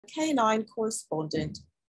canine correspondent,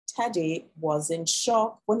 Teddy was in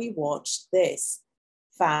shock when he watched this.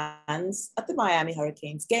 Fans at the Miami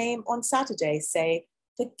Hurricanes game on Saturday say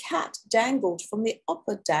the cat dangled from the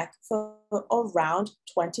upper deck for around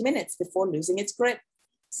 20 minutes before losing its grip.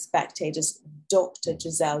 Spectators Dr.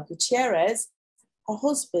 Giselle Gutierrez, her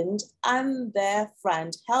husband, and their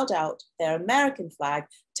friend held out their American flag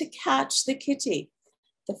to catch the kitty.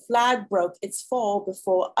 The flag broke its fall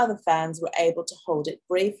before other fans were able to hold it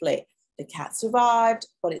briefly. The cat survived,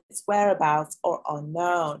 but its whereabouts are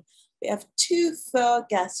unknown. We have two fur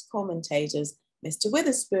guest commentators, Mr.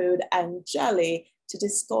 Witherspoon and Jelly, to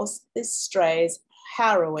discuss this stray's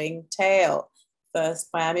harrowing tale. First,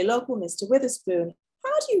 Miami local Mr. Witherspoon,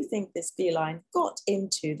 how do you think this feline got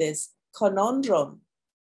into this conundrum?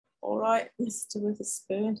 All right, Mr.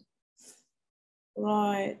 Witherspoon.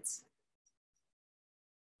 Right.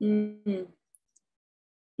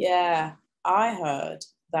 Yeah, I heard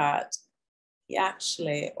that he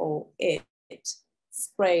actually, or it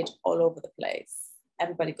sprayed all over the place.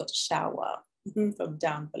 Everybody got a shower from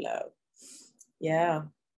down below. Yeah.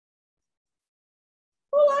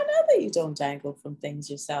 Well, I know that you don't dangle from things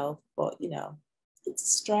yourself, but you know, it's a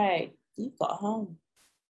stray. You've got a home.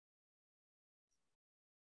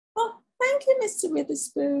 Oh, thank you, Mr.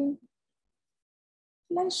 Witherspoon.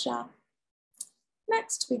 Pleasure.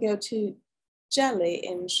 Next, we go to Jelly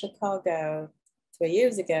in Chicago. 3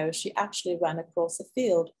 years ago, she actually ran across a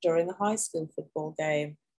field during a high school football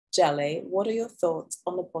game. Jelly, what are your thoughts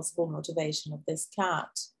on the possible motivation of this cat?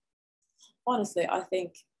 Honestly, I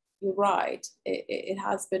think you're right. It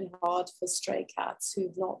has been hard for stray cats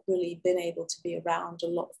who've not really been able to be around a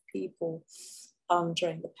lot of people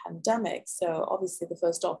during the pandemic. So obviously the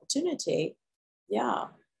first opportunity, yeah,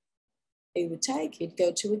 he would take, he'd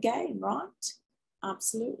go to a game, right?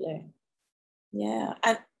 Absolutely. Yeah.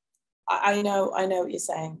 And I know what you're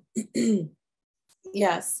saying.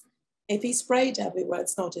 Yes. If he sprayed everywhere,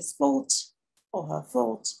 it's not his fault or her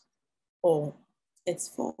fault or its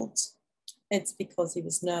fault. It's because he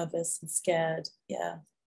was nervous and scared. Yeah.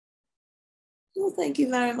 Well, thank you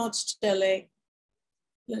very much, Jelly.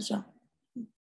 Pleasure.